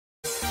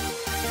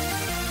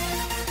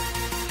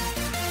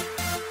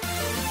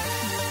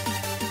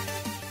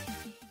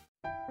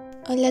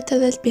Hola a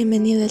todos,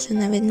 bienvenidos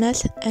una vez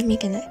más a mi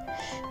canal.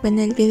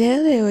 Bueno, el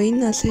video de hoy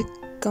no sé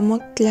cómo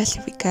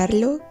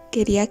clasificarlo.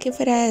 Quería que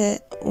fuera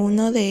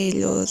uno de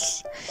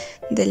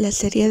la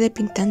serie de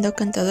pintando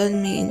con todos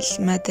mis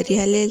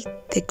materiales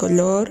de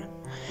color.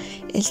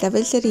 Esta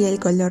vez sería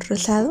el color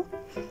rosado,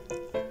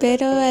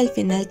 pero al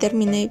final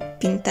terminé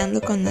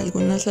pintando con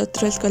algunos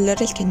otros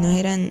colores que no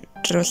eran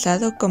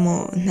rosado,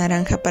 como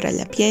naranja para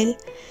la piel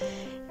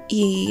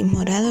y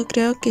morado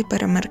creo que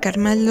para marcar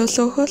más los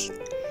ojos.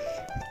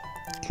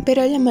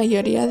 Pero la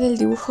mayoría del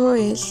dibujo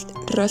es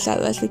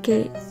rosado, así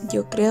que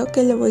yo creo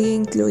que lo voy a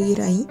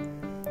incluir ahí.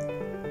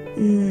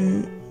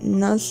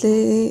 No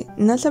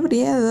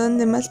sabría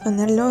dónde más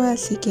ponerlo,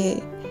 así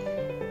que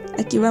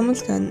aquí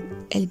vamos con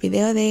el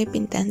video de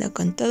pintando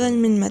con todos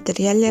mis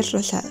materiales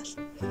rosados.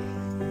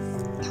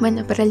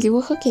 Bueno, para el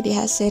dibujo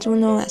quería hacer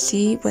uno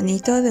así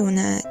bonito de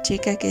una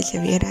chica que se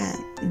viera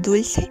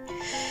dulce.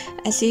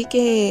 Así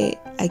que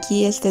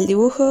aquí está el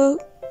dibujo.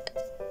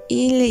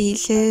 Y le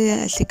hice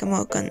así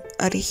como con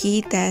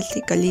orejitas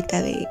y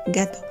colita de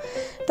gato.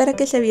 Para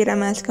que se viera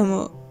más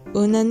como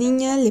una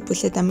niña, le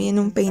puse también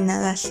un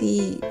peinado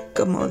así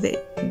como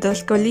de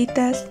dos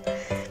colitas.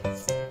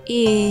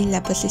 Y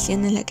la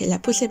posición en la que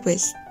la puse,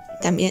 pues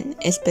también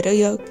espero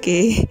yo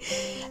que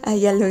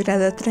haya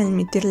logrado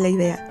transmitir la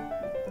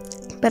idea.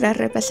 Para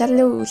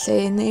repasarlo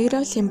usé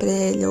negro,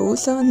 siempre lo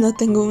uso. No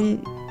tengo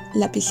un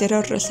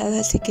lapicero rosado,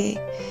 así que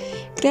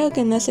creo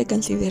que no se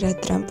considera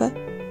trampa.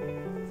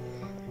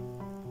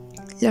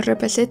 Lo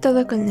repasé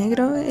todo con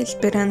negro,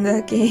 esperando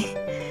a que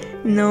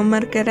no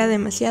marcara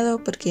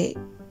demasiado porque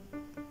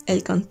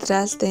el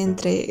contraste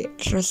entre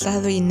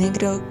rosado y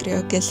negro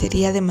creo que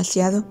sería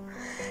demasiado,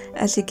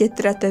 así que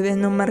traté de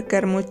no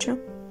marcar mucho.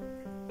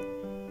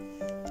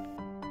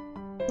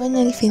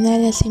 Bueno, al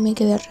final así me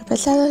quedó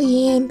repasado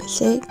y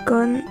empecé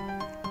con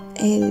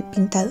el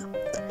pintado.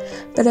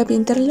 Para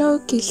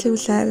pintarlo quise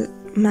usar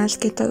más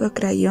que todo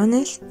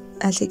crayones,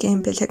 así que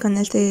empecé con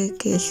este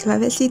que es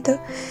suavecito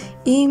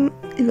y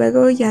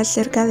luego ya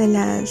cerca de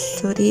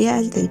las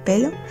orillas del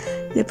pelo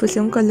le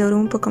puse un color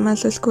un poco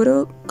más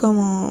oscuro,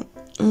 como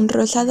un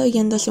rosado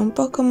yéndose un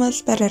poco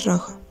más para el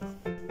rojo.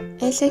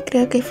 Ese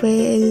creo que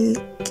fue el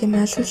que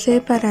más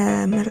usé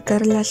para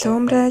marcar las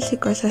sombras y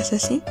cosas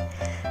así.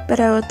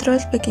 Para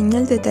otros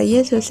pequeños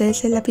detalles usé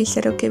ese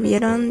lapicero que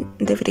vieron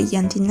de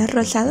brillantina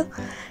rosado,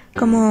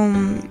 como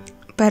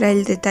para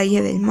el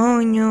detalle del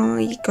moño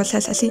y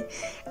cosas así.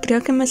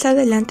 Creo que más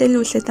adelante lo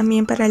usé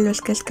también para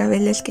los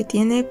cascabeles que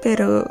tiene,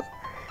 pero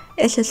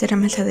eso será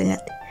más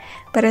adelante.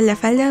 Para la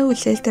falda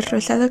usé este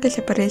rosado que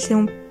se parece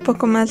un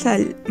poco más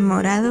al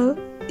morado,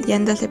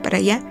 yéndose para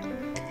allá,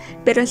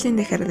 pero sin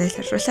dejar de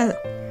ser rosado.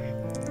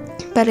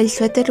 Para el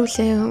suéter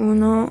usé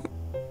uno,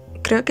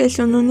 creo que es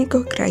un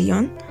único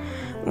crayón,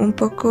 un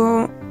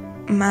poco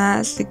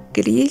más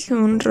gris,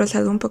 un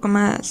rosado un poco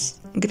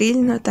más gris,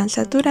 no tan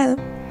saturado.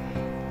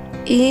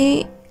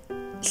 Y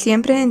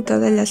siempre en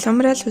todas las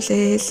sombras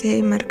usé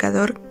ese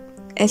marcador,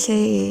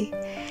 ese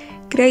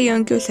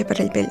crayón que usé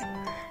para el pelo.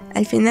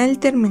 Al final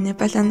terminé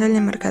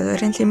pasándole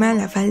marcador encima de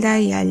la falda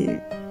y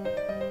al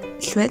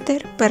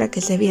suéter para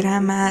que se viera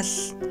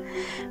más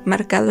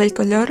marcado el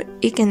color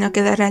y que no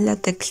quedara la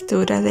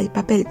textura del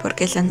papel,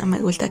 porque eso no me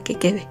gusta que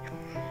quede.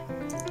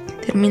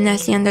 Terminé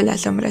haciendo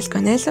las sombras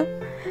con eso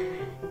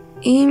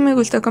y me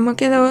gustó cómo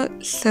quedó,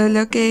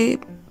 solo que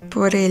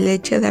por el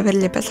hecho de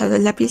haberle pasado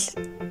el lápiz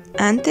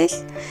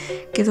antes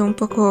quedó un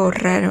poco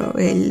raro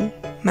el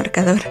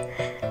marcador.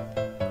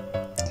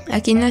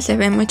 Aquí no se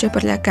ve mucho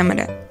por la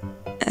cámara,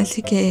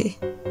 así que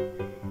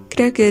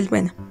creo que es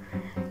bueno.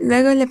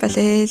 Luego le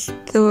pasé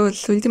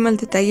estos últimos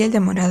detalles de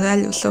morado a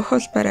los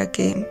ojos para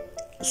que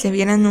se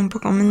vieran un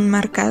poco más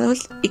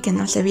marcados y que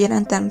no se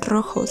vieran tan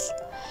rojos,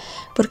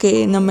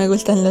 porque no me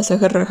gustan los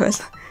ojos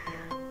rojos.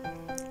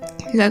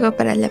 Luego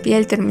para la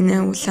piel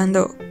terminé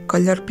usando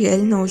color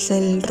piel, no usé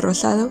el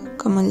rosado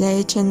como le he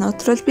hecho en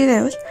otros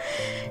videos.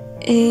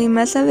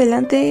 Más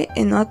adelante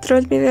en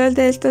otros videos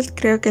de estos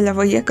creo que la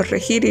voy a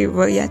corregir y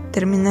voy a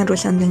terminar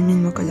usando el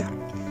mismo color.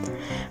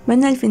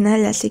 Bueno, al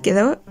final así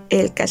quedó.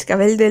 El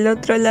cascabel del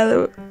otro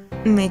lado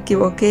me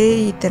equivoqué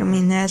y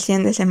terminé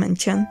haciendo ese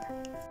manchón.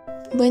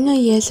 Bueno,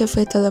 y eso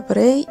fue todo por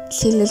hoy.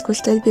 Si les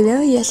gustó el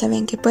video ya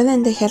saben que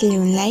pueden dejarle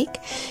un like.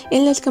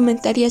 En los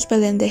comentarios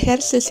pueden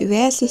dejar sus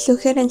ideas y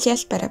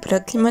sugerencias para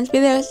próximos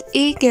videos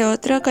y qué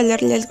otro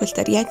color les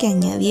gustaría que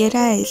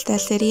añadiera a esta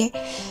serie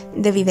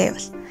de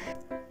videos.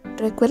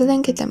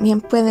 Recuerden que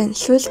también pueden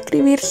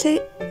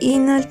suscribirse y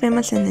nos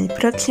vemos en el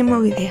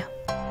próximo video.